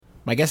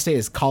My guest today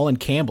is Colin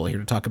Campbell, here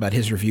to talk about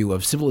his review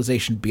of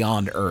Civilization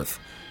Beyond Earth.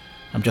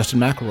 I'm Justin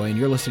McElroy, and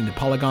you're listening to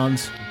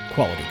Polygon's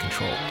Quality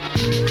Control.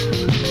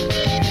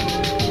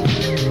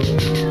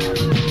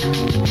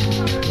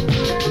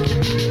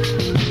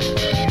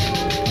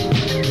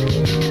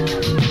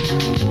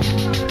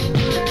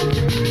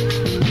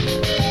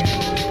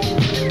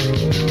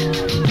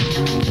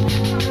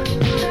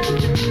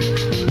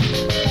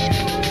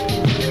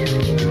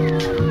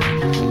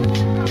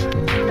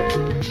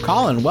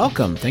 Colin,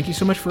 welcome. Thank you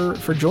so much for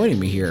joining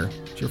me here.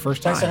 It's your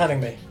first time. Thanks for having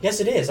me. Yes,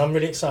 it is. I'm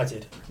really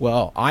excited.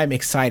 Well, I'm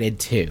excited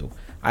too.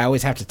 I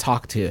always have to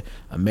talk to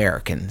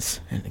Americans,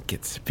 and it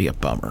gets to be a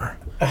bummer.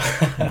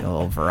 A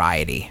little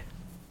variety.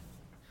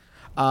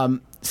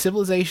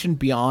 Civilization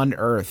Beyond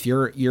Earth.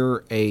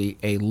 You're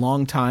a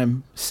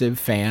longtime Civ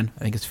fan, I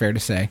think it's fair to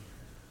say.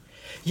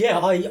 Yeah,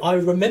 I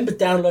remember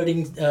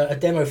downloading a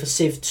demo for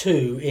Civ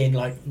 2 in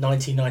like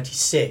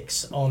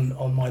 1996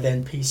 on my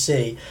then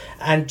PC,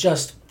 and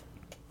just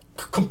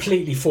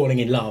completely falling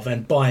in love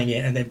and buying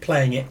it and then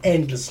playing it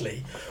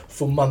endlessly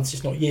for months,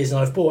 if not years. And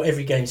I've bought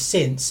every game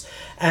since.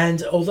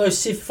 And although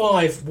Civ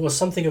 5 was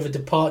something of a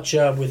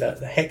departure with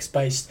a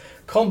hex-based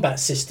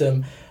combat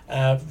system,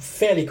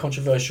 fairly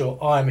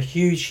controversial, I'm a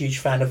huge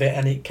fan of it,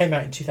 and it came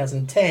out in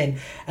 2010,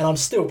 and I'm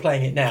still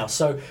playing it now.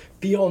 So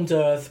Beyond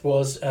Earth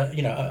was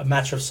a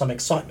matter of some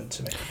excitement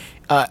to me.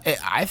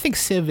 I think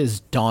Civ is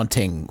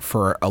daunting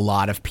for a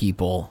lot of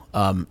people,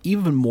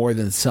 even more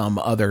than some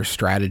other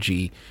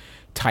strategy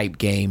type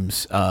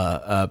games,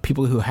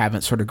 people who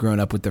haven't sort of grown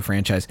up with the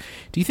franchise.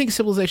 Do you think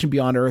Civilization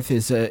Beyond Earth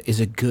is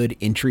a good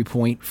entry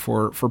point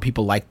for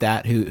people like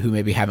that who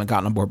maybe haven't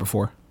gotten on board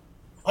before?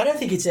 I don't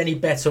think it's any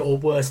better or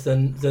worse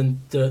than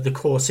the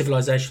core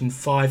Civilization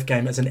 5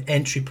 game as an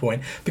entry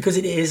point, because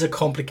it is a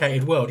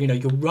complicated world. You know,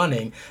 you're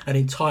running an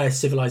entire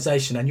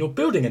civilization and you're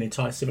building an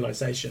entire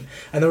civilization,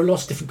 and there are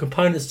lots of different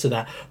components to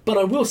that. But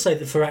I will say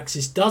that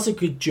Firaxis does a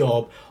good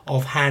job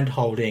of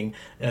hand-holding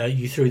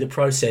you through the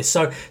process.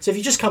 So if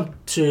you just come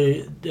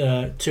to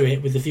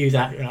it with the view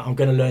that I'm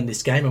going to learn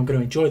this game, I'm going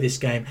to enjoy this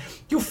game,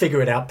 you'll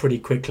figure it out pretty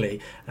quickly.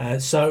 And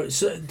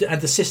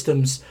the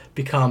systems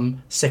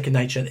become second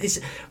nature. It's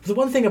the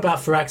one thing about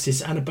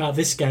Firaxis and about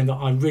this game that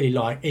I really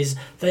like is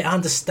they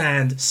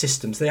understand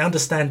systems, they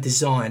understand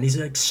design. These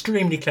are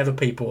extremely clever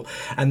people,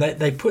 and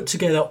they put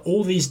together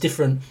all these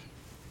different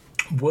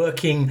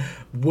whirring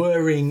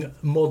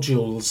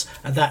modules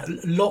that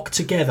lock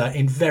together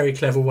in very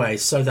clever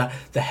ways, so that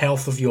the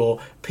health of your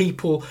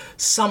people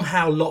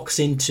somehow locks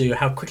into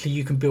how quickly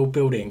you can build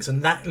buildings,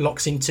 and that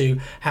locks into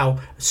how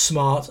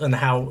smart and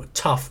how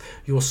tough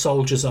your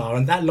soldiers are,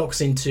 and that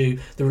locks into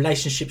the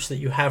relationships that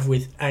you have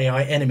with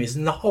AI enemies,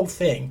 and the whole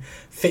thing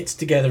fits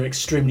together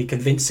extremely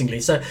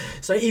convincingly. So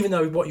even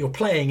though what you're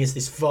playing is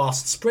this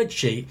vast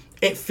spreadsheet,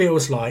 it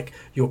feels like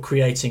you're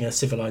creating a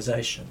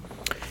civilization.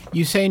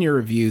 You say in your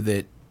review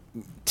that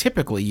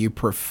typically you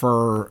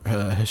prefer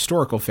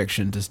historical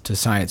fiction to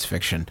science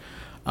fiction.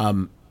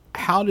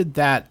 How did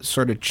that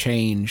sort of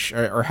change,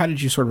 or how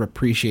did you sort of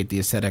appreciate the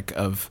aesthetic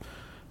of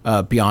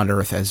Beyond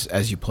Earth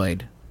as you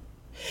played?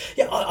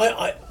 Yeah,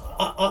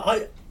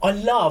 I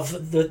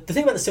love the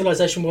thing about the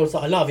civilization worlds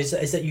that I love is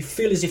that you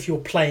feel as if you're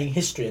playing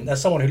history, and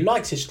as someone who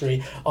likes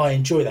history, I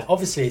enjoy that.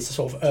 Obviously, it's a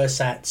sort of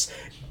ersatz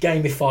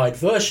gamified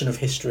version of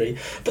history,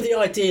 but the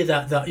idea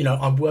that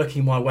I'm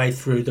working my way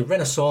through the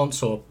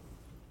Renaissance or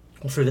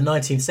through the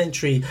 19th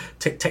century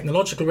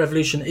technological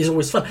revolution is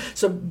always fun.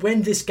 So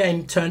when this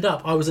game turned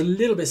up, I was a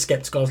little bit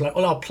skeptical. I was like,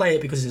 well, I'll play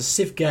it because it's a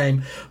Civ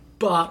game,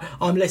 but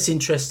I'm less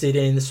interested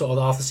in the sort of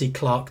Arthur C.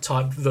 Clarke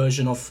type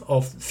version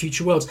of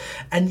Future Worlds.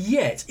 And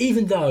yet,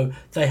 even though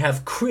they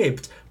have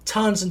cribbed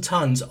tons and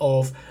tons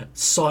of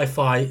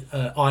sci-fi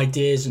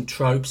ideas and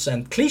tropes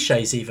and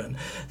cliches even,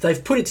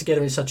 they've put it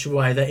together in such a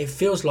way that it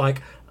feels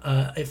like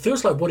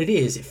what it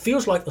is. It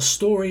feels like the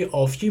story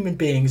of human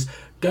beings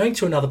going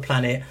to another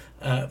planet,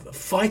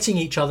 fighting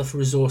each other for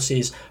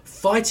resources,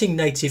 fighting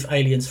native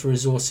aliens for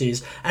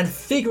resources, and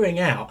figuring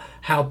out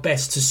how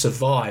best to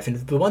survive. And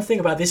the one thing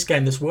about this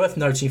game that's worth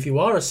noting, if you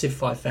are a Civ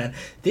 5 fan,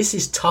 this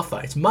is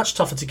tougher. It's much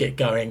tougher to get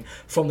going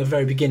from the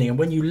very beginning. And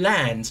when you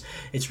land,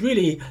 it's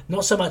really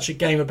not so much a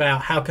game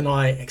about how can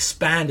I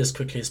expand as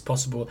quickly as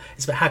possible.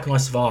 It's about how can I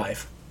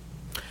survive.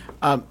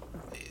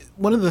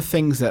 One of the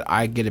things that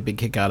I get a big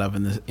kick out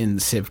of in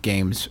Civ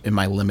games in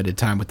my limited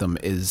time with them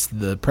is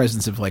the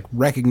presence of like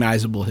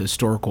recognizable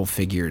historical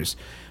figures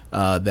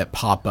that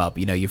pop up.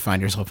 You know, you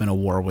find yourself in a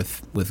war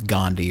with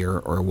Gandhi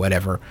or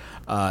whatever.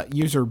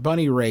 User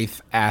Bunny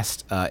Wraith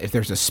asked if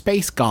there's a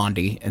space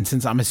Gandhi, and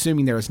since I'm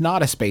assuming there is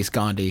not a space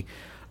Gandhi,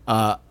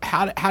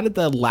 how did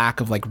the lack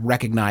of like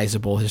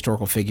recognizable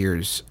historical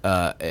figures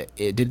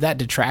did that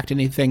detract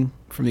anything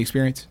from the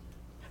experience?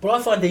 Well, I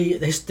find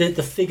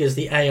the figures,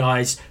 the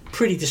AIs,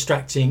 pretty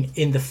distracting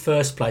in the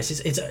first place.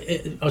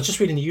 I was just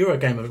reading the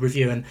Eurogamer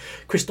review, and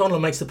Chris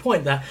Donald makes the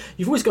point that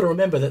you've always got to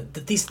remember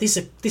that this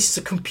is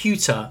a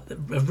computer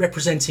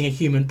representing a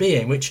human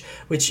being, which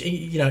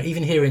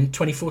even here in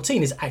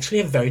 2014 is actually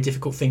a very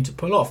difficult thing to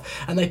pull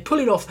off, and they pull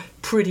it off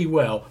pretty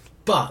well.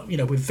 But,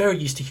 we're very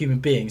used to human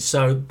beings.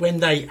 So when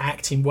they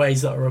act in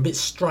ways that are a bit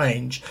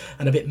strange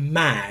and a bit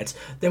mad,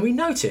 then we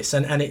notice.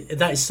 And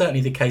that is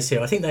certainly the case here.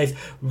 I think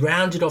they've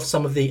rounded off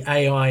some of the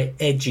AI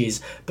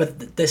edges,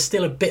 but they're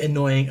still a bit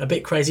annoying, a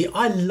bit crazy.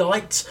 I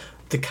liked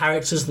the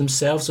characters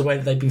themselves, the way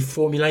that they've been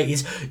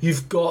formulated.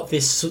 You've got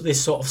this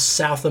sort of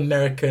South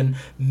American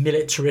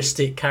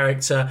militaristic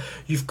character.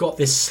 You've got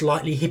this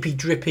slightly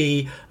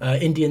hippy-drippy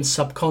Indian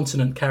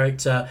subcontinent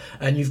character,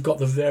 and you've got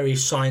the very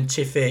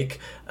scientific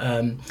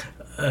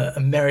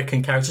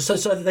American character.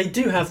 So they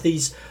do have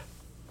these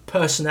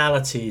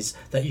personalities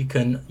that you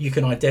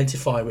can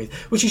identify with,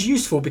 which is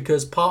useful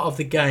because part of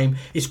the game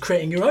is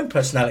creating your own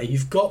personality.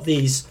 You've got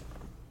these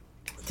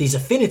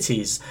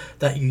affinities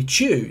that you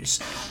choose,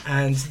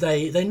 and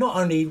they not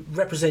only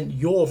represent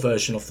your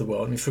version of the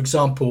world. I mean, for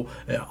example,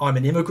 I'm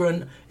an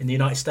immigrant in the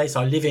United States.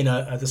 I live in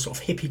the sort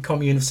of hippie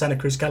commune of Santa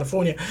Cruz,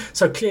 California.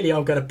 So clearly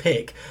I'm going to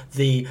pick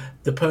the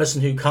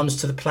person who comes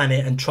to the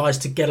planet and tries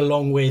to get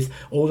along with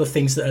all the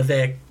things that are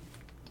there,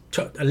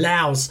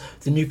 allows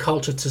the new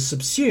culture to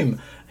subsume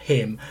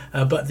him,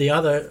 but the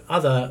other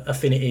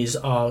affinities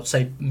are,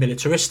 say,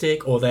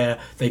 militaristic, or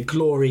they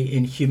glory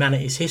in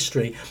humanity's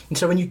history. And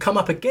so when you come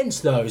up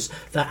against those,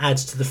 that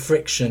adds to the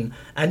friction.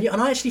 And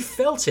I actually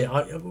felt it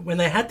when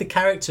they had the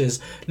characters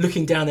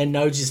looking down their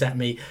noses at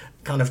me,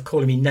 kind of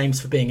calling me names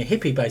for being a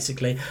hippie.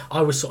 Basically,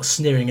 I was sort of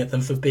sneering at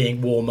them for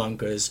being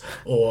warmongers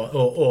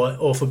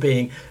or for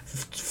being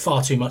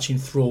far too much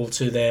enthralled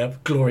to their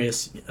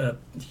glorious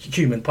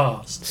human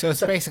past. So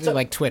it's basically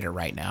like Twitter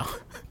right now.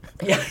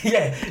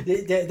 Yeah,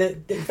 they're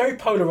very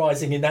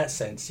polarizing in that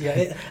sense.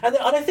 Yeah, and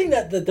I think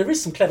that there is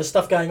some clever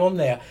stuff going on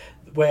there,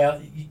 where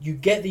you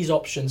get these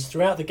options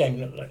throughout the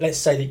game. Let's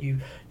say that you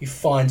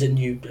find a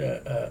new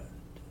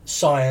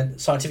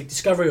scientific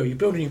discovery, or you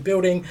build a new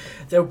building.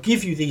 They'll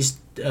give you these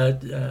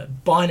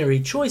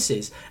binary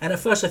choices, and at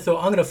first I thought,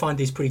 I'm going to find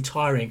these pretty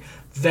tiring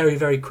very,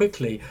 very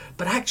quickly.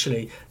 But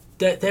actually,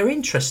 they're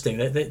interesting.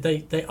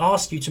 They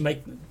ask you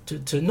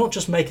to not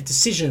just make a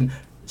decision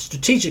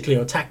strategically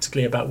or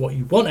tactically about what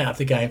you want out of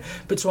the game,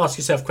 but to ask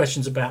yourself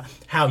questions about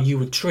how you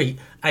would treat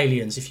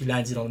aliens if you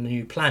landed on a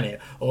new planet,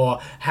 or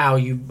how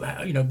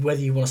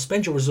whether you want to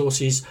spend your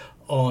resources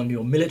on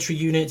your military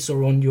units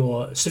or on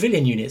your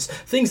civilian units,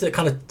 things that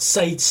kind of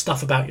say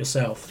stuff about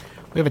yourself.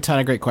 We have a ton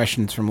of great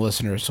questions from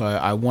listeners, so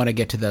I want to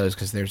get to those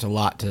because there's a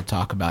lot to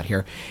talk about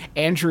here.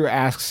 Andrew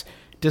asks,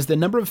 does the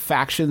number of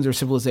factions or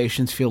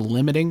civilizations feel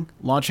limiting?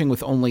 Launching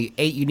with only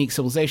 8 unique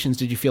civilizations,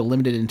 did you feel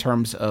limited in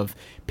terms of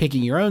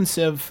picking your own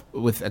civ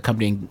with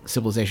accompanying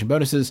civilization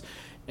bonuses?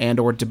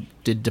 Or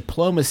did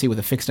diplomacy with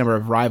a fixed number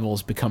of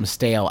rivals become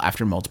stale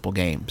after multiple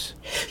games?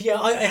 Yeah,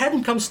 it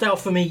hadn't come stale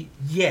for me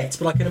yet,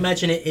 but I can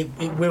imagine it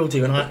will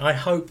do. And I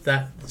hope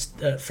that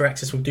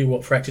Firaxis will do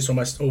what Firaxis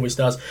almost always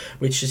does,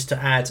 which is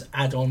to add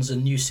add-ons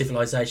and new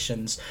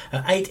civilizations.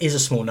 8 is a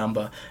small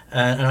number,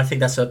 and I think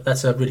that's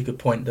a really good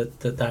point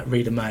that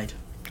reader made.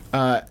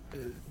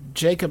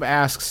 Jacob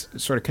asks,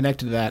 sort of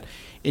connected to that,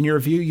 in your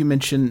review you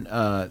mentioned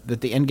that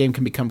the end game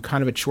can become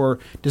kind of a chore.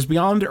 Does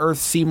Beyond Earth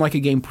seem like a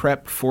game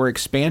prep for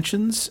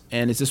expansions?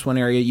 And is this one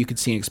area you could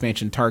see an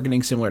expansion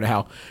targeting, similar to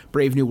how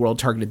Brave New World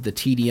targeted the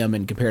tedium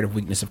and comparative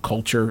weakness of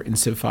culture in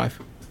Civ 5?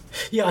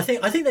 Yeah, I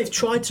think they've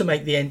tried to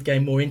make the end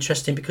game more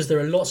interesting, because there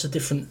are lots of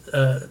different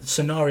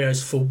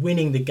scenarios for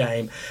winning the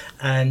game,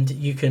 and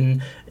you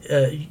can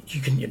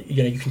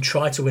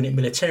try to win it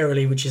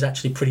militarily, which is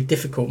actually pretty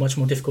difficult, much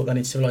more difficult than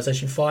in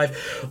Civilization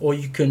 5, or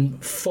you can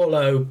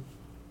follow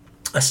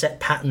a set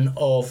pattern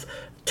of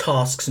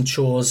tasks and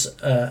chores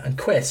and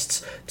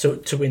quests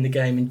to win the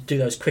game, and do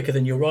those quicker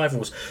than your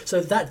rivals. So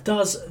that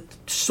does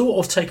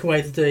sort of take away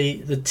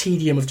the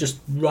tedium of just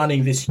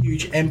running this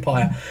huge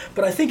empire.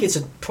 But I think it's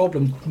a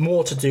problem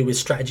more to do with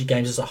strategy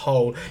games as a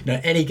whole.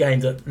 Any game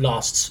that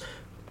lasts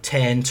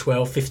 10,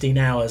 12, 15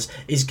 hours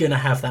is going to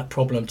have that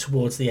problem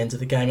towards the end of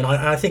the game. And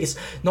I think it's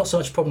not so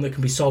much a problem that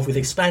can be solved with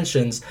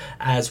expansions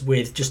as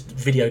with just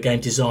video game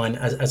design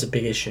as a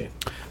big issue.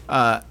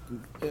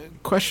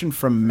 Question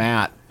from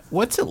Matt.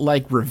 What's it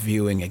like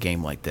reviewing a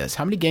game like this?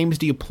 How many games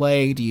do you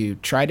play? Do you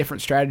try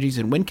different strategies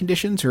and win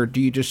conditions, or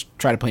do you just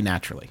try to play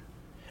naturally?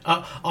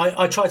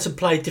 I try to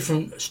play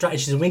different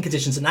strategies and win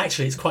conditions, and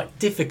actually it's quite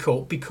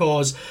difficult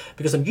because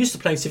I'm used to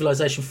playing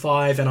Civilization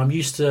 5 and I'm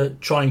used to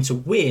trying to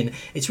win.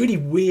 It's really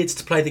weird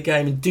to play the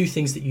game and do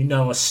things that you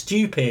know are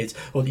stupid,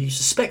 or that you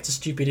suspect are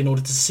stupid, in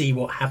order to see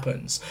what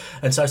happens.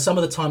 And so some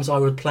of the times I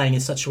was playing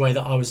in such a way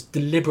that I was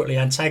deliberately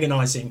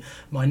antagonising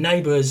my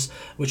neighbours,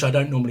 which I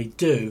don't normally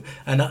do,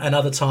 and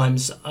other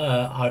times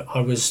I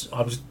was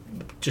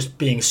just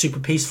being super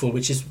peaceful,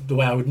 which is the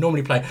way I would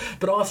normally play.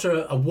 But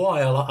after a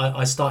while,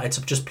 I started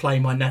to just play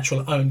my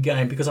natural own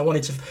game, because I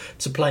wanted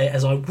to play it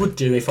as I would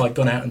do if I'd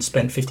gone out and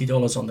spent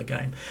 $50 on the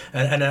game.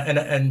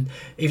 And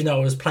even though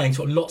I was playing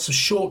sort of lots of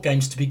short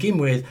games to begin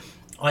with,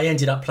 I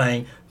ended up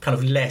playing kind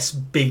of less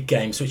big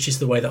games, which is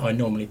the way that I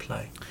normally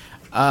play.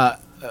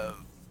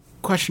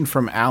 Question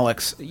from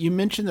Alex. You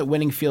mentioned that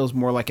winning feels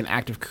more like an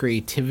act of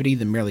creativity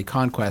than merely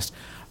conquest.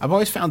 I've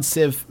always found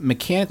Civ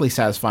mechanically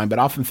satisfying, but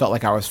often felt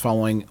like I was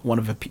following one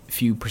of a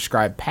few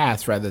prescribed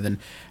paths rather than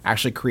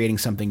actually creating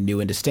something new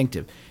and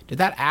distinctive. Did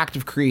that act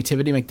of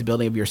creativity make the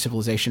building of your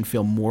civilization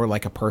feel more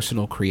like a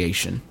personal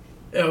creation?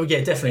 Oh, yeah,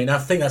 definitely. And I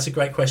think that's a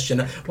great question.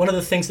 One of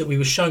the things that we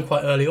were shown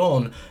quite early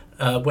on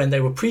when they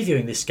were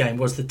previewing this game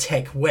was the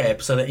tech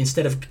web, so that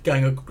instead of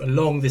going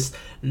along this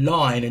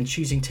line and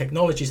choosing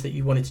technologies that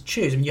you wanted to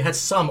choose, I mean, you had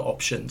some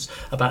options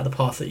about the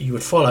path that you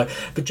would follow,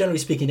 but generally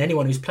speaking,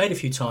 anyone who's played a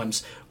few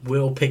times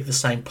will pick the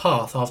same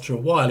path after a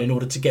while in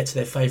order to get to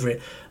their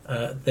favourite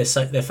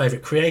their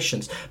favourite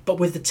creations. But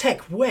with the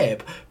tech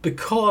web,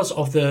 because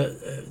of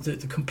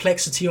the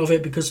complexity of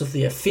it, because of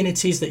the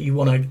affinities that you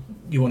want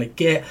to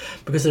get,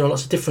 because there are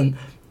lots of different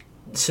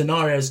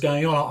scenarios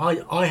going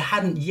on, I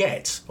haven't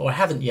yet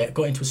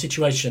got into a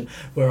situation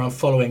where I'm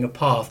following a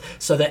path,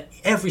 so that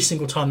every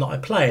single time that I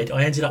played,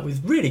 I ended up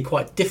with really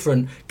quite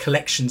different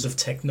collections of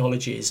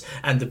technologies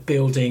and the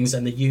buildings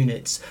and the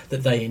units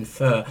that they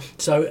infer.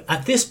 So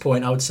at this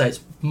point, I would say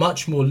it's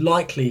much more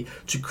likely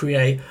to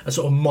create a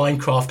sort of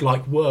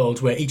Minecraft-like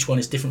world where each one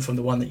is different from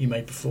the one that you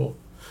made before.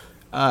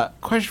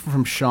 Question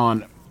from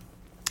Sean.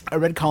 I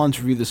read Colin's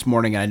review this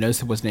morning, and I noticed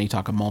there wasn't any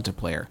talk of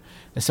multiplayer.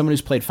 As someone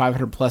who's played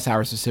 500 plus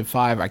hours of Civ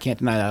 5, I can't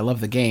deny that I love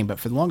the game, but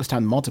for the longest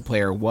time, the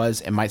multiplayer was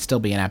and might still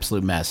be an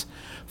absolute mess.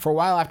 For a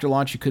while after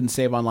launch, you couldn't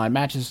save online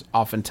matches.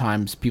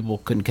 Oftentimes, people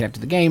couldn't connect to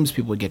the games,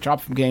 people would get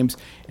dropped from games,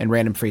 and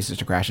random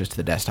freezes or crashes to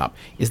the desktop.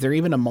 Is there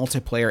even a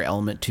multiplayer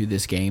element to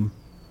this game?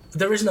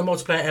 There isn't a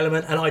multiplayer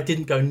element, and I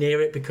didn't go near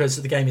it because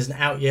the game isn't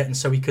out yet, and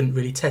so we couldn't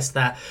really test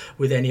that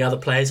with any other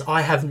players. I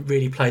haven't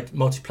really played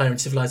multiplayer in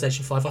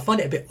Civilization 5. I find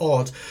it a bit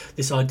odd,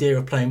 this idea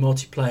of playing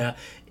multiplayer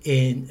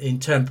in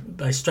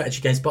turn-based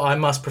strategy games, but I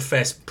must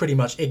profess pretty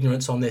much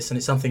ignorance on this, and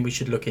it's something we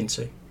should look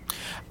into.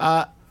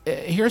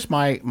 Here's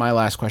my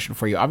last question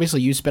for you. Obviously,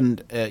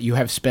 you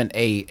have spent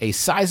a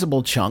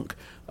sizable chunk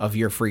of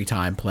your free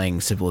time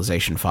playing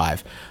Civilization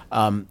 5.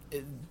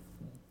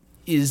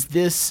 Is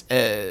this...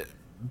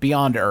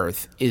 Beyond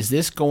Earth, is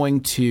this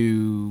going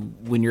to,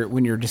 when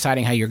you're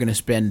deciding how you're going to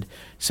spend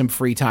some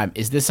free time,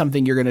 is this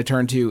something you're going to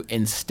turn to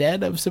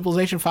instead of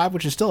Civilization 5,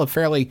 which is still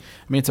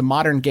it's a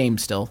modern game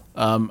still.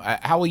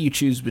 How will you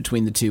choose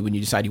between the two when you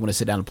decide you want to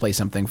sit down and play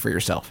something for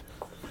yourself?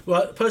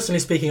 Well, personally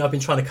speaking, I've been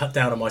trying to cut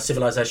down on my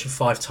Civilization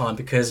 5 time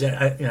because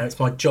it's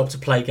my job to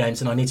play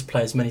games and I need to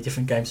play as many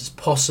different games as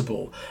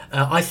possible.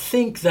 I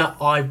think that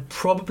I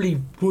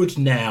probably would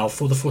now,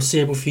 for the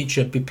foreseeable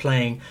future, be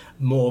playing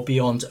more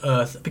Beyond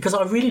Earth because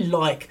I really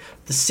like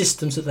the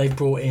systems that they've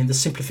brought in, the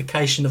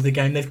simplification of the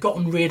game. They've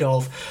gotten rid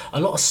of a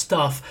lot of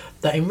stuff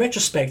that in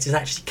retrospect is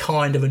actually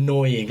kind of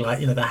annoying, like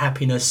the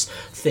happiness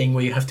thing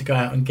where you have to go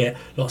out and get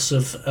lots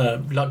of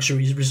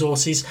luxury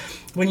resources.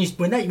 When you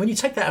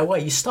take that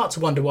away, you start to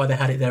wonder why they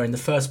had it there in the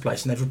first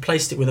place, and they've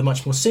replaced it with a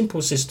much more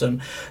simple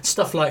system.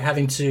 Stuff like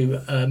having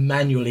to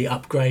manually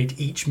upgrade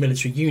each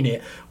military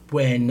unit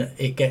when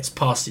it gets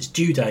past its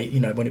due date,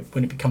 when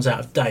it becomes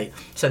out of date,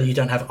 so that you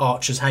don't have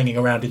archers hanging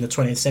around in the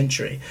 20th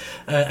century.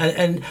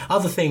 And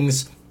other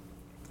things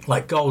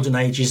like golden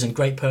ages and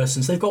great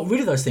persons, they've got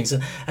rid of those things.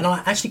 And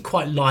I actually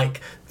quite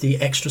like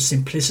the extra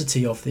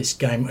simplicity of this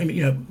game. I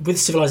mean, with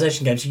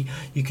Civilization games,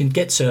 you can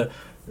get to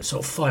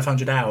sort of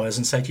 500 hours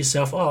and say to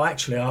yourself, oh,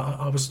 actually,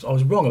 I was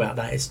wrong about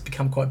that. It's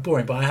become quite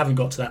boring, but I haven't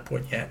got to that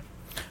point yet.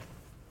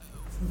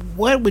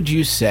 What would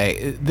you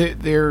say?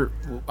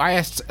 I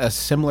asked a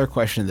similar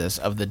question to this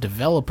of the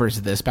developers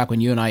of this back when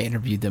you and I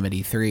interviewed them at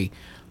E3,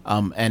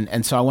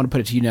 and so I want to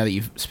put it to you now that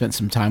you've spent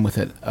some time with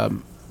it.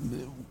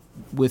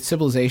 With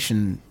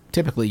Civilization,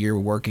 typically you're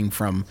working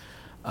from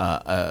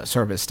a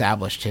sort of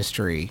established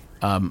history,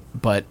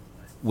 but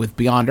with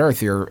Beyond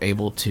Earth, you're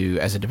able to,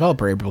 as a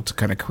developer, able to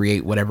kind of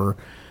create whatever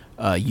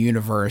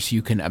universe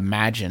you can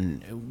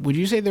imagine. Would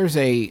you say there's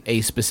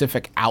a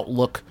specific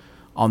outlook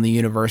on the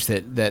universe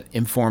that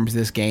informs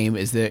this game?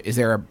 Is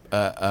there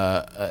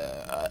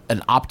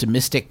an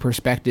optimistic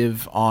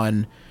perspective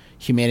on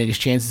humanity's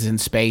chances in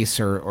space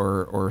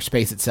or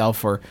space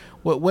itself, or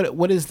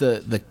what is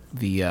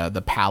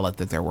the palette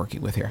that they're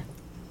working with here?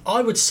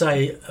 I would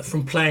say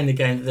from playing the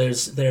game,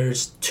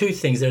 there's two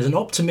things. There's an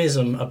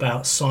optimism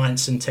about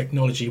science and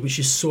technology, which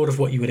is sort of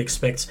what you would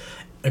expect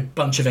a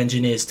bunch of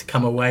engineers to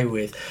come away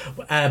with,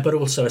 but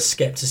also a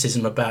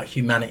skepticism about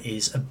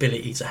humanity's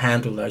ability to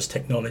handle those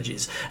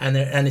technologies. And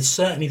it's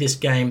certainly, this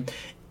game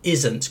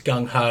isn't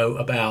gung-ho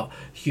about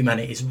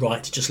humanity's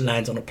right to just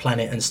land on a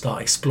planet and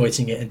start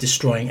exploiting it and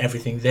destroying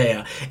everything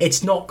there.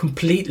 It's not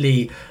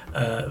completely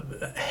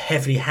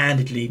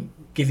heavily-handedly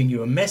giving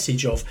you a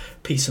message of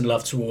peace and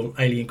love to all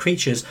alien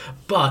creatures,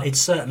 but it's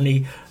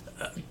certainly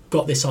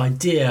got this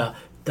idea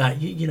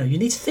that you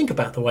need to think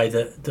about the way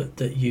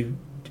that you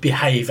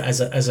behave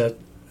as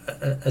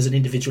an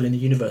individual in the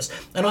universe,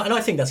 and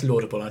I think that's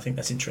laudable. I think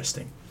that's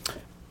interesting.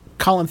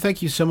 Colin,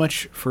 thank you so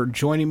much for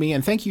joining me,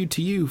 and thank you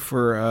to you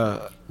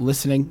for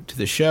listening to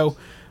the show.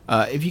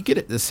 If you get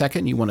it the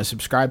second, you want to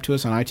subscribe to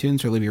us on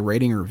iTunes or leave a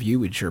rating or review,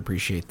 we'd sure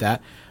appreciate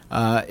that.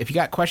 If you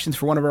got questions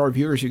for one of our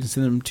reviewers, you can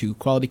send them to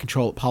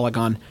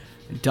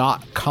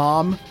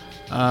qualitycontrol@polygon.com.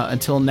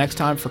 Until next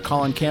time, for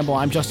Colin Campbell,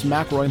 I'm Justin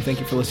McElroy, and thank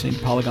you for listening to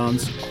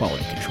Polygon's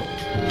Quality Control.